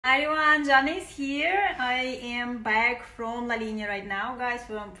Hi everyone, Jana is here. I am back from Linea right now, guys,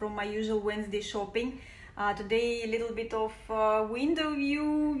 from my usual Wednesday shopping. Today a little bit of window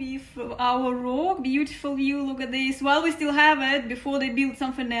view with our rock, beautiful view. Look at this. Well, we still have it before they build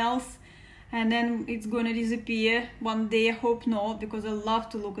something else, and then it's gonna disappear one day. I hope not, because I love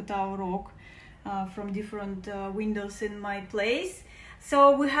to look at our rock from different windows in my place.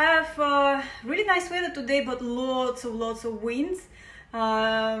 So we have really nice weather today, but lots of winds.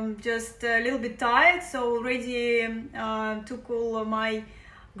 Just a little bit tired, so already took all my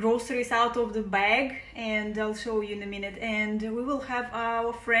groceries out of the bag, and I'll show you in a minute. And we will have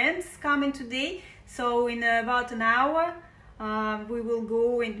our friends coming today, so in about an hour we will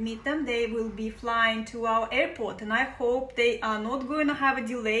go and meet them. They will be flying to our airport, and I hope they are not going to have a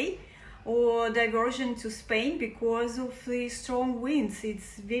delay or diversion to Spain because of the strong winds.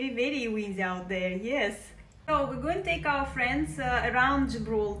 It's very windy out there. Yes. So we're going to take our friends around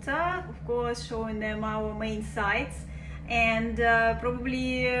Gibraltar, of course, showing them our main sites, and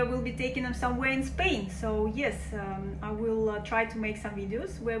probably we'll be taking them somewhere in Spain. So yes, I will try to make some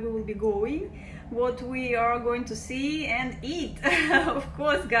videos where we will be going, what we are going to see and eat, of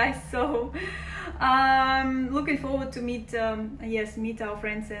course, guys. So looking forward to meet our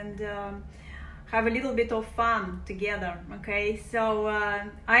friends and have a little bit of fun together. Okay, so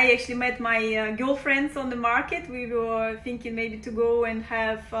I actually met my girlfriends on the market. We were thinking maybe to go and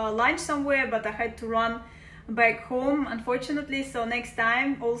have lunch somewhere, but I had to run back home, unfortunately. So next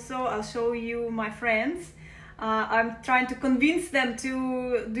time also I'll show you my friends. I'm trying to convince them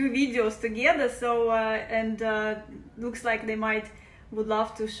to do videos together, so looks like they would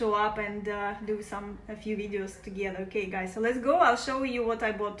love to show up and do a few videos together. Okay guys, so let's go. I'll show you what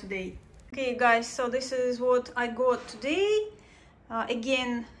I bought today. Okay guys, so this is what I got today.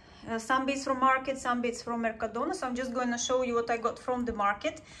 Again, some bits from market, some bits from Mercadona. So I'm just going to show you what I got from the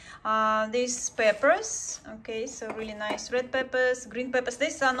market. These peppers, okay, so really nice red peppers, green peppers.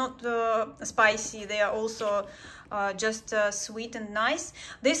 These are not spicy, they are also just sweet and nice.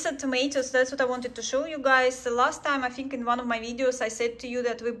 These are tomatoes. That's what I wanted to show you guys. The last time, I think in one of my videos, I said to you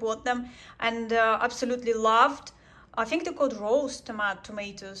that we bought them and absolutely loved. I think they're called roast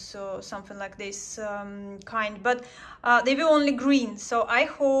tomatoes or something like this kind, but they were only green. So I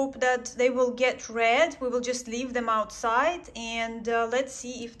hope that they will get red. We will just leave them outside, and let's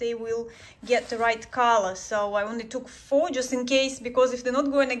see if they will get the right color. So I only took 4 just in case, because if they're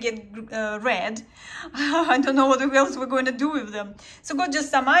not going to get red, I don't know what else we're going to do with them. So got just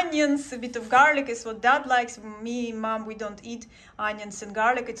some onions, a bit of garlic is what Dad likes. Me, Mom, we don't eat onions and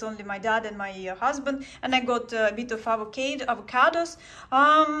garlic. It's only my dad and my husband. And I got a bit of avocados.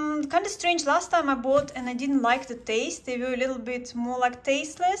 Kind of strange, last time I bought and I didn't like the taste. They were a little bit more like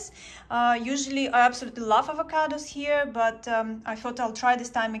tasteless. Usually I absolutely love avocados here, but I thought I'll try this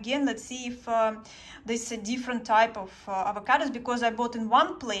time again. Let's see if this is a different type of avocados, because I bought in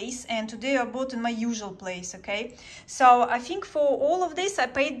one place and today I bought in my usual place. Okay, so I think for all of this I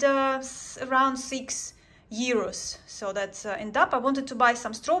paid around €6. So that's end up. I wanted to buy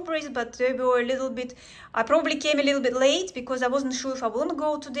some strawberries, but they were a little bit, I probably came a little bit late because I wasn't sure if I want to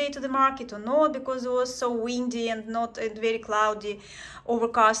go today to the market or not, because it was so windy and not very cloudy,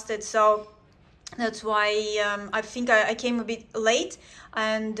 overcasted. So that's why I think I came a bit late,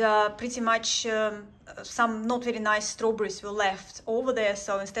 and pretty much some not very nice strawberries were left over there.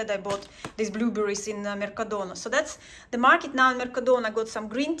 So instead I bought these blueberries in Mercadona. So that's the market now in Mercadona. I got some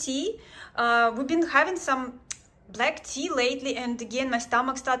green tea. We've been having some black tea lately, and again my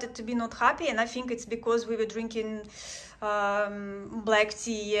stomach started to be not happy, and I think it's because we were drinking black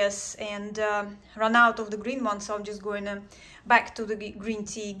tea, yes, and run out of the green one. So I'm just going back to the green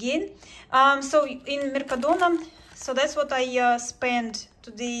tea again. So in Mercadona, so that's what I spent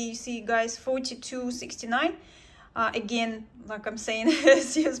today. You see guys, $42.69. Again, like I'm saying,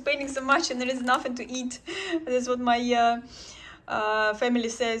 you're spending so much and there is nothing to eat. That's what my family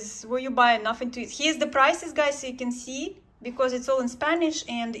says. Will you buy nothing to eat? Here's the prices, guys, so you can see, because it's all in Spanish,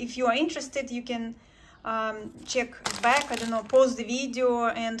 and if you are interested you can check back, I don't know, pause the video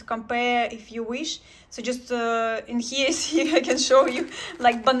and compare if you wish. So just in here, see, I can show you,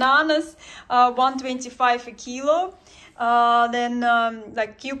 like bananas, 125 a kilo, then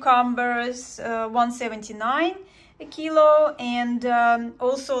like cucumbers, 179 a kilo, and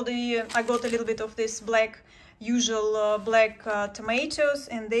also I got a little bit of this usual black tomatoes,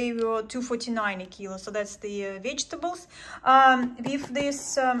 and they were $2.49 a kilo. So that's the vegetables. With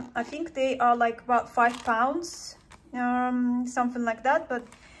this, I think they are like about 5 pounds, something like that, but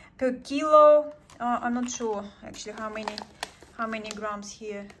per kilo, I'm not sure actually how many grams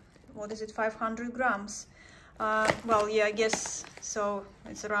here. What is it, 500 grams? well, yeah, I guess so.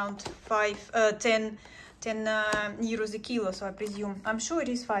 It's around 10 euros a kilo, so I presume. I'm sure it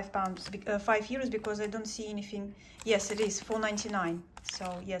is £5, 5 euros, because I don't see anything. Yes, it is 4.99.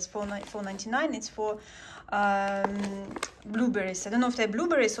 So yes, 4.99. It's for blueberries. I don't know if they're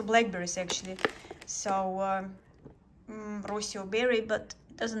blueberries or blackberries actually. So rosy or berry, but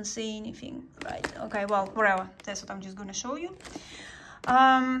it doesn't say anything. Right? Okay. Well, whatever. That's what I'm just gonna show you.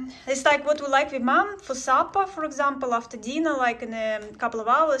 It's like what we like with mom for supper, for example. After dinner, like in a couple of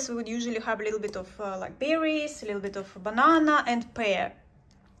hours, we would usually have a little bit of like berries, a little bit of banana and pear.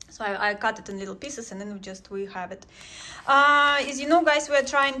 So I cut it in little pieces, and then we have it. As you know, guys, we're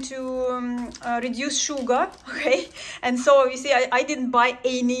trying to reduce sugar, okay? And so you see, I didn't buy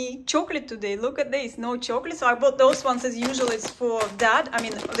any chocolate today. Look at this, no chocolate. So I bought those ones as usual. It's for dad. I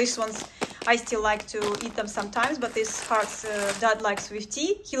mean, these ones I still like to eat them sometimes, but this heart's dad likes with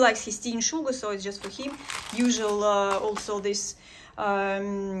tea. He likes his tea and sugar, so it's just for him. Usual also this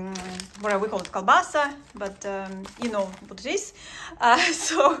what we call it, kalbasa, but you know what it is.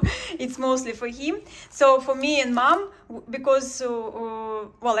 So it's mostly for him. So for me and mom, because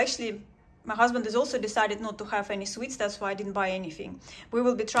well, actually my husband has also decided not to have any sweets, that's why I didn't buy anything. We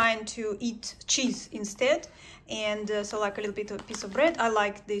will be trying to eat cheese instead, and so like a little bit of piece of bread. I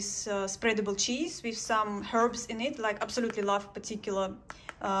like this spreadable cheese with some herbs in it. Like absolutely love particular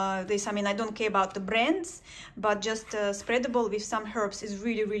this. I mean, I don't care about the brands, but just spreadable with some herbs is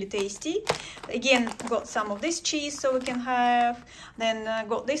really tasty. Again, got some of this cheese so we can have. Then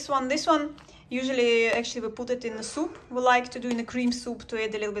got this one. This one usually actually we put it in the soup. We like to do in a cream soup to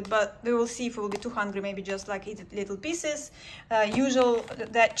add a little bit, but we will see if we will be too hungry, maybe just like eat it little pieces. Usual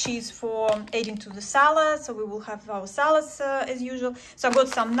that cheese for adding to the salad, so we will have our salads as usual. So I got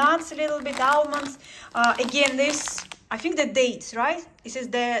some nuts, a little bit almonds. Again, this, I think the dates, right? It says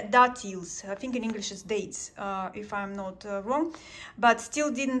the datils. I think in English it's dates, if I'm not wrong. But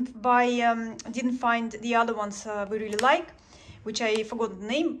still didn't buy, didn't find the other ones we really like, which I forgot the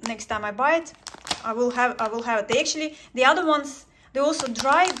name. Next time I buy it, I will have it. They actually, the other ones, they're also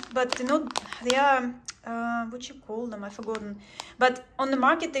dry, but you know, they are what you call them, I've forgotten. But on the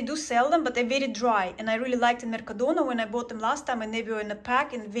market they do sell them, but they're very dry. And I really liked in Mercadona when I bought them last time, and they were in a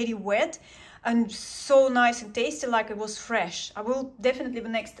pack and very wet. And so nice and tasty, like it was fresh. I will definitely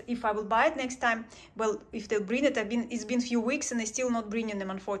if I will buy it next time, well, if they'll bring it, it's been a few weeks and they're still not bringing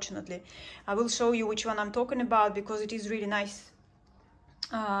them, unfortunately. I will show you which one I'm talking about, because it is really nice.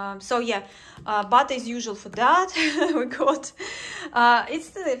 So yeah, butter is usual for that. We got I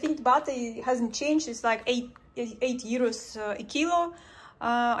think butter hasn't changed. It's like 8 euros a kilo.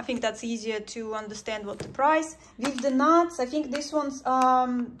 I think that's easier to understand what the price. With the nuts, I think this one's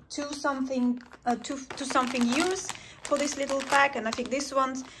 2 something euros for this little pack, and I think this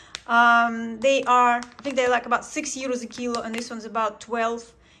one's I think they're like about 6 euros a kilo, and this one's about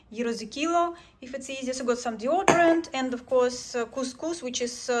 12 euros a kilo, if it's easier. So got some deodorant, and of course couscous, which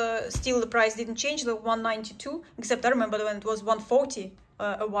is still the price didn't change, the 1.92, except I remember when it was 1.40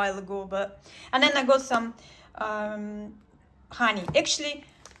 a while ago. And then I got some honey. Actually,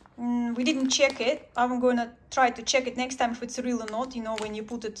 we didn't check it. I'm gonna try to check it next time if it's real or not. You know, when you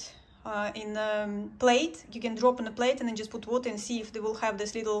put it in a plate, you can drop in a plate and then just put water and see if they will have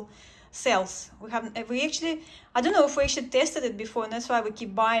this little cells. We actually, I don't know if we actually tested it before, and that's why we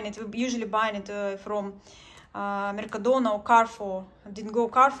keep buying it. We're usually buying it from Mercadona or Carrefour. I didn't go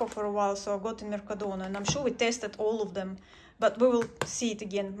Carrefour for a while, so I got in Mercadona, and I'm sure we tested all of them, but we will see it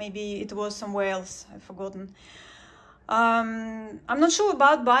again. Maybe it was somewhere else, I've forgotten. I'm not sure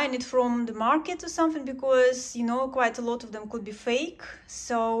about buying it from the market or something, because you know, quite a lot of them could be fake.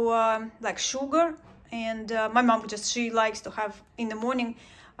 So like sugar, and my mom she likes to have in the morning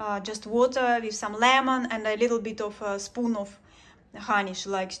just water with some lemon and a little bit of a spoon of honey. She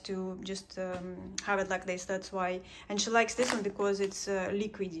likes to just have it like this, that's why. And she likes this one because it's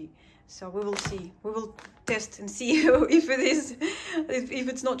liquidy. So we will see, we will test and see if it is, if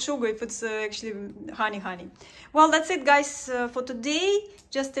it's not sugar, if it's actually honey. Well, that's it, guys, for today.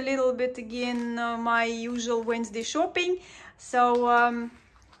 Just a little bit again, my usual Wednesday shopping. So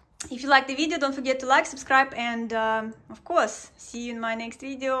if you like the video, don't forget to like, subscribe, and of course, see you in my next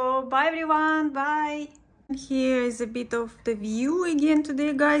video. Bye everyone, bye. Here is a bit of the view again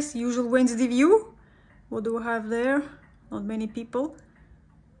today, guys. Usual Wednesday view. What do we have there? Not many people.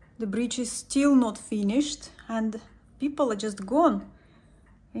 The bridge is still not finished and people are just gone.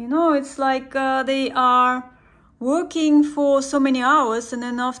 You know, it's like they are working for so many hours, and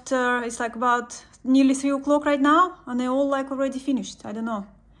then after, it's like about nearly 3 o'clock right now, and they're all like already finished. I don't know.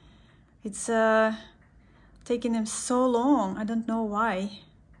 It's taking them so long. I don't know why.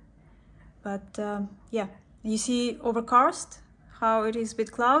 But yeah, You see overcast, how it is a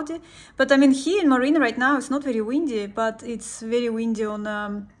bit cloudy. But I mean, here in Marina right now, it's not very windy, but it's very windy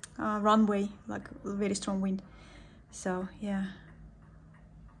on runway, like a very strong wind. So yeah,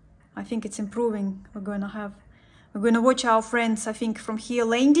 I think it's improving. We're going to watch our friends, I think, from here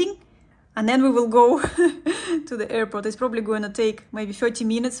landing, and then we will go to the airport. It's probably going to take maybe 30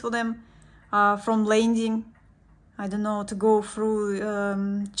 minutes for them from landing, I don't know, to go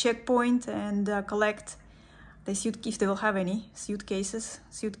through checkpoint and collect the suitcase, if they will have any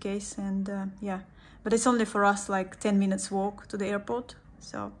suitcase, and yeah. But it's only for us like 10 minutes walk to the airport.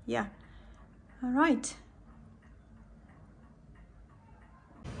 So yeah, all right.